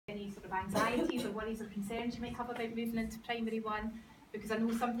of anxieties or worries or concerns you might have about moving into primary one, because I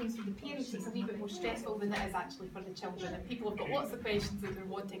know sometimes for the parents it's a wee bit more stressful than it is actually for the children, and people have got lots of questions that they're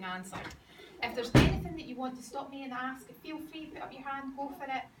wanting answered. If there's anything that you want to stop me and ask, feel free to put up your hand, go for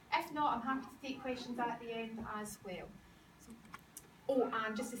it. If not, I'm happy to take questions at the end as well. Oh,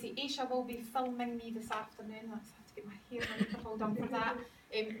 and just to say, Aisha will be filming me this afternoon. I have to get my hair and makeup all done for that.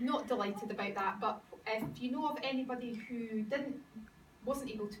 Not delighted about that, but if you know of anybody who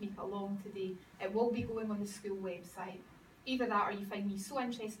wasn't able to make it along today, it will be going on the school website. Either that or you find me so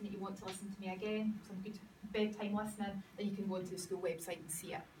interesting that you want to listen to me again, some good bedtime listening, then you can go onto the school website and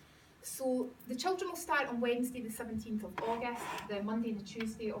see it. So the children will start on Wednesday the 17th of August, the Monday and the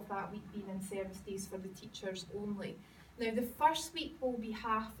Tuesday of that week being in service days for the teachers only. Now the first week will be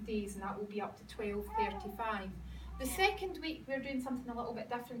half days and that will be up to 12:35. The second week we're doing something a little bit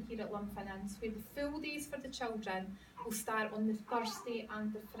different here at Finance, where the full days for the children will start on the Thursday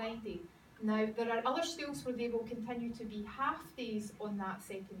and the Friday. Now there are other schools where they will continue to be half days on that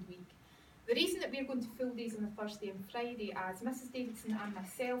second week. The reason that we're going to full days on the Thursday and Friday, as Mrs Davidson and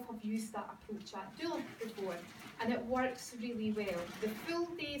myself have used that approach at Dulwich before, and it works really well. The full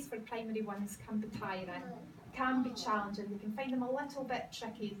days for primary ones can be tiring, can be challenging, they can find them a little bit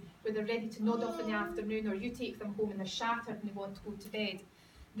tricky where they're ready to nod off in the afternoon, or you take them home and they're shattered and they want to go to bed.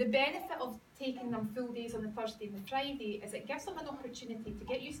 The benefit of taking them full days on the Thursday and the Friday is it gives them an opportunity to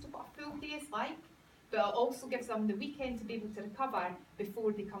get used to what a full day is like, but it also gives them the weekend to be able to recover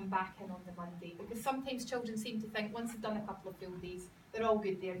before they come back in on the Monday. Because sometimes children seem to think once they've done a couple of full days, they're all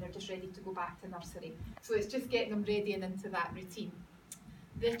good there and they're just ready to go back to nursery. So it's just getting them ready and into that routine.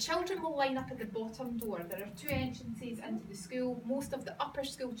 The children will line up at the bottom door. There are two entrances into the school. Most of the upper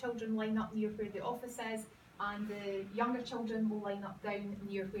school children line up near where the office is, and the younger children will line up down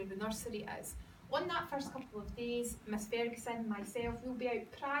near where the nursery is. On that first couple of days, Miss Ferguson, myself, will be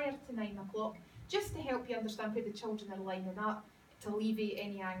out prior to 9 o'clock, just to help you understand where the children are lining up, to alleviate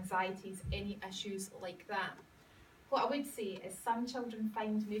any anxieties, any issues like that. What I would say is some children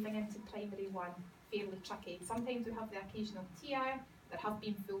find moving into primary one fairly tricky. Sometimes we have the occasional tear, there have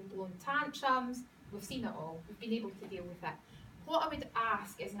been full-blown tantrums, we've seen it all, we've been able to deal with it. What I would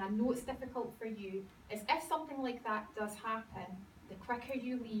ask is, and I know it's difficult for you, is if something like that does happen, the quicker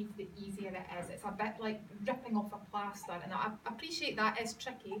you leave, the easier it is. It's a bit like ripping off a plaster, and I appreciate that is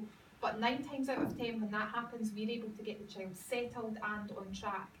tricky, but 9 times out of 10 when that happens, we're able to get the child settled and on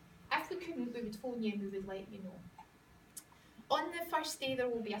track. If we couldn't, we would phone you and we would let you know. On the first day there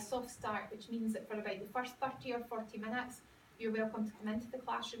will be a soft start, which means that for about the first 30 or 40 minutes, you're welcome to come into the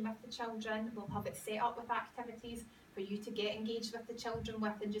classroom with the children. We'll have it set up with activities for you to get engaged with the children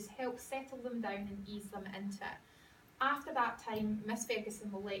with and just help settle them down and ease them into it. After that time, Miss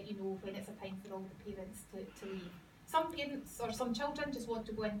Ferguson will let you know when it's a time for all the parents to leave. Some parents or some children just want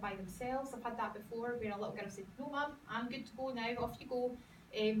to go in by themselves. I've had that before where a little girl said, "No mum, I'm good to go now, off you go."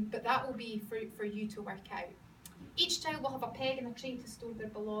 But that will be for you to work out. Each child will have a peg and a tray to store their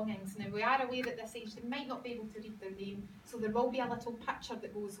belongings. Now we are aware at this age they might not be able to read their name, so there will be a little picture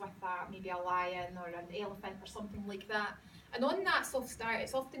that goes with that, maybe a lion or an elephant or something like that. And on that soft start,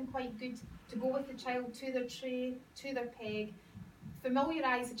 it's often quite good to go with the child to their tray, to their peg,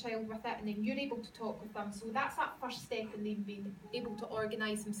 familiarise the child with it, and then you're able to talk with them. So that's that first step in them being able to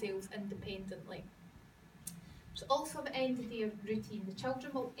organise themselves independently. There's also the end of day routine. The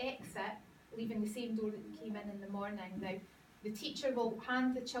children will exit, leaving the same door that they came in the morning. Now, the teacher will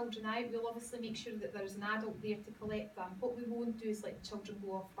hand the children out. We'll obviously make sure that there's an adult there to collect them. What we won't do is let the children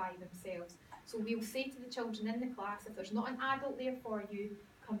go off by themselves. So we'll say to the children in the class, if there's not an adult there for you,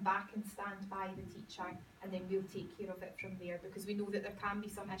 come back and stand by the teacher, and then we'll take care of it from there, because we know that there can be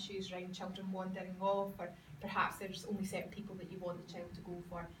some issues around children wandering off, or perhaps there's only certain people that you want the child to go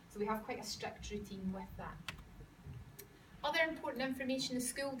for. So we have quite a strict routine with that. Other important information, the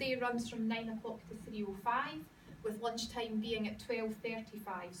school day runs from 9 o'clock to 3:05, with lunchtime being at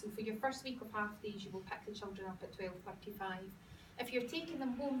 12:35. So for your first week of half days, you will pick the children up at 12:35. If you're taking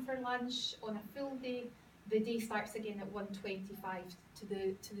them home for lunch on a full day, the day starts again at 1:25 to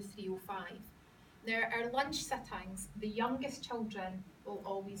the 3:05. Now our lunch sittings, the youngest children will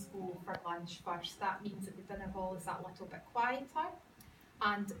always go for lunch first. That means that the dinner hall is that little bit quieter.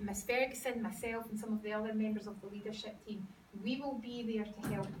 And Miss Ferguson, myself and some of the other members of the leadership team, we will be there to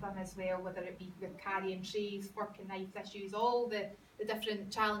help them as well, whether it be with carrying trays, fork and knife issues, all the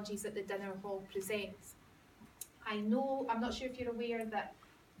different challenges that the dinner hall presents. I'm not sure if you're aware that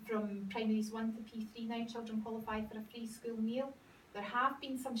from primaries 1 to P3 now, children qualify for a free school meal. There have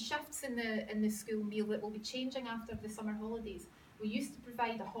been some shifts in the school meal that will be changing after the summer holidays. We used to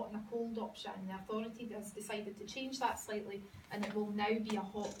provide a hot and a cold option. The authority has decided to change that slightly, and it will now be a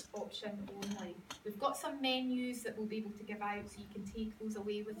hot option only. We've got some menus that we'll be able to give out, so you can take those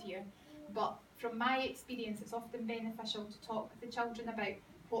away with you. But from my experience, it's often beneficial to talk with the children about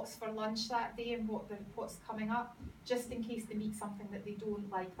what's for lunch that day and what's coming up, just in case they meet something that they don't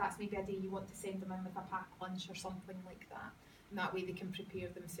like. That's maybe a day you want to send them in with a packed lunch or something like that, and that way they can prepare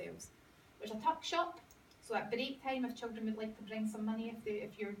themselves. There's a tuck shop, so at break time, if children would like to bring some money,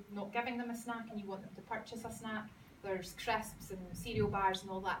 if you're not giving them a snack and you want them to purchase a snack, there's crisps and cereal bars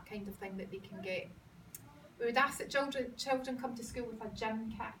and all that kind of thing that they can get. We would ask that children come to school with a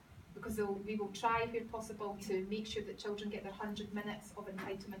gym kit, because we will try, where possible, to make sure that children get their 100 minutes of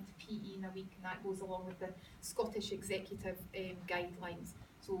entitlement to PE in a week, and that goes along with the Scottish Executive guidelines.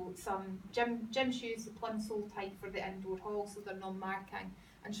 So some gym shoes, the plum sole type for the indoor hall, so they're non-marking,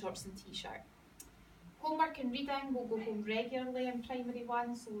 and shorts and t-shirt. Homework and reading will go home regularly in primary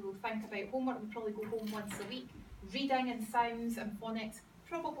one, so we'll think about homework, we'll probably go home once a week. Reading and sounds and phonics,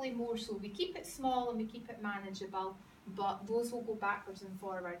 probably more so. We keep it small and we keep it manageable, but those will go backwards and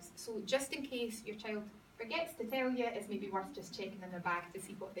forwards. So just in case your child forgets to tell you, it's maybe worth just checking in their bag to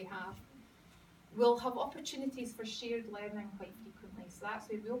see what they have. We'll have opportunities for shared learning quite frequently. So that's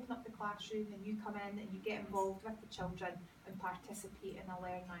where we open up the classroom and you come in and you get involved with the children and participate in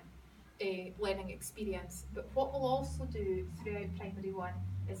a learning experience. But what we'll also do throughout primary one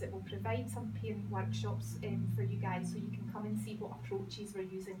is that we'll provide some parent workshops for you guys, so you can come and see what approaches we're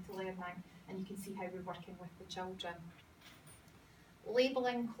using to learning, and you can see how we're working with the children.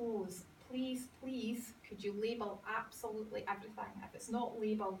 Labelling clothes. Please, could you label absolutely everything? If it's not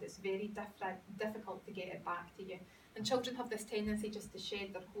labelled, it's very difficult to get it back to you. And children have this tendency just to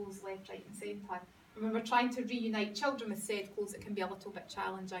shed their clothes left, right and centre. And when we're trying to reunite children with said clothes, it can be a little bit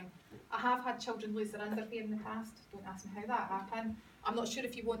challenging. I have had children lose their underwear in the past. Don't ask me how that happened. I'm not sure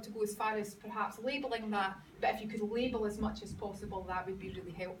if you want to go as far as perhaps labelling that, but if you could label as much as possible, that would be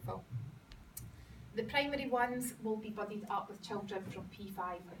really helpful. The primary ones will be buddied up with children from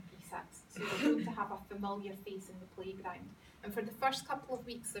P5 and P6, so they're going to have a familiar face in the playground. And for the first couple of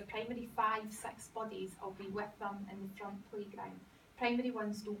weeks, the primary 5-6 buddies will be with them in the front playground. Primary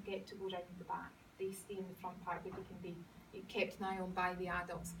ones don't get to go round the back. They stay in the front part where they can be kept an eye on by the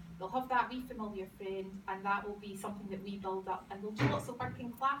adults. They'll have that wee familiar friend, and that will be something that we build up, and they'll do lots of work in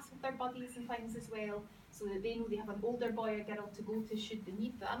class with their buddies and things as well, so that they know they have an older boy or girl to go to should they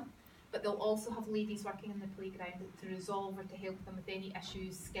need them. But they'll also have ladies working in the playground to resolve or to help them with any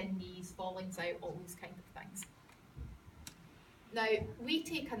issues, skin knees, fallings out, all those kind of things. Now, we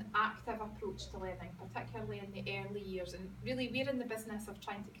take an active approach to learning, particularly in the early years, and really we're in the business of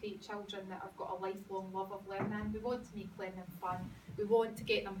trying to create children that have got a lifelong love of learning. We want to make learning fun, we want to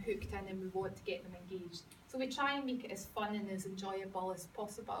get them hooked in, and we want to get them engaged. So we try and make it as fun and as enjoyable as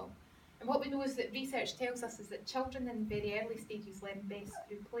possible. And what we know is that research tells us is that children in very early stages learn best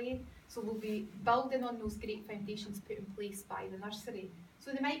through play, so we'll be building on those great foundations put in place by the nursery.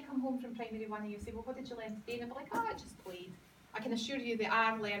 So they might come home from primary one and you say, well, what did you learn today? And they'll be like, I just played. I can assure you they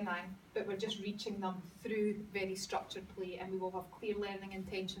are learning, but we're just reaching them through very structured play, and we will have clear learning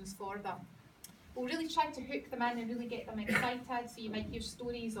intentions for them. We'll really try to hook them in and really get them excited, so you might hear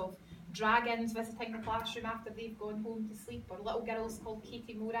stories of dragons visiting the classroom after they've gone home to sleep, or little girls called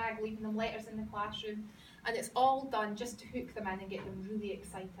Katie Morag leaving them letters in the classroom, and it's all done just to hook them in and get them really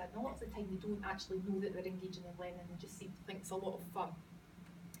excited. And a lot of the time they don't actually know that they're engaging in learning, they just seem to think it's a lot of fun.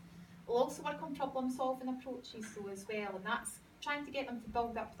 We'll also work on problem solving approaches though as well, and that's trying to get them to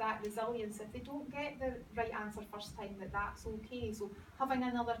build up that resilience. If they don't get the right answer first time, that's okay. So having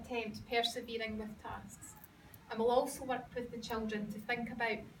another attempt, persevering with tasks. And we'll also work with the children to think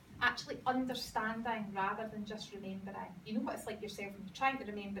about actually understanding rather than just remembering. You know what it's like yourself when you're trying to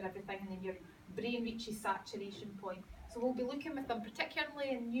remember everything and then your brain reaches saturation point. So we'll be looking with them,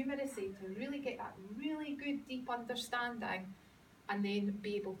 particularly in numeracy, to really get that really good deep understanding and then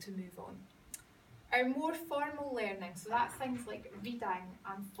be able to move on. Our more formal learning, so that's things like reading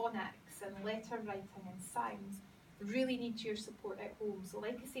and phonics and letter writing and sounds, really need your support at home. So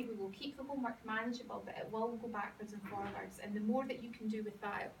like I say, we will keep the homework manageable, but it will go backwards and forwards, and the more that you can do with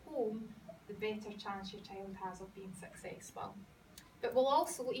that at home, the better chance your child has of being successful. But we'll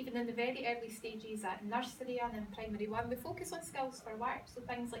also, even in the very early stages at nursery and in primary one, we focus on skills for work, so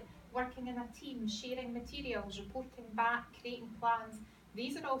things like working in a team, sharing materials, reporting back, creating plans.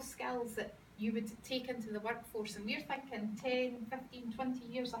 These are all skills that you would take into the workforce, and we're thinking 10, 15, 20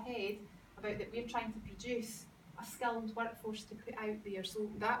 years ahead about that we're trying to produce a skilled workforce to put out there, so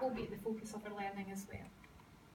that will be at the focus of our learning as well.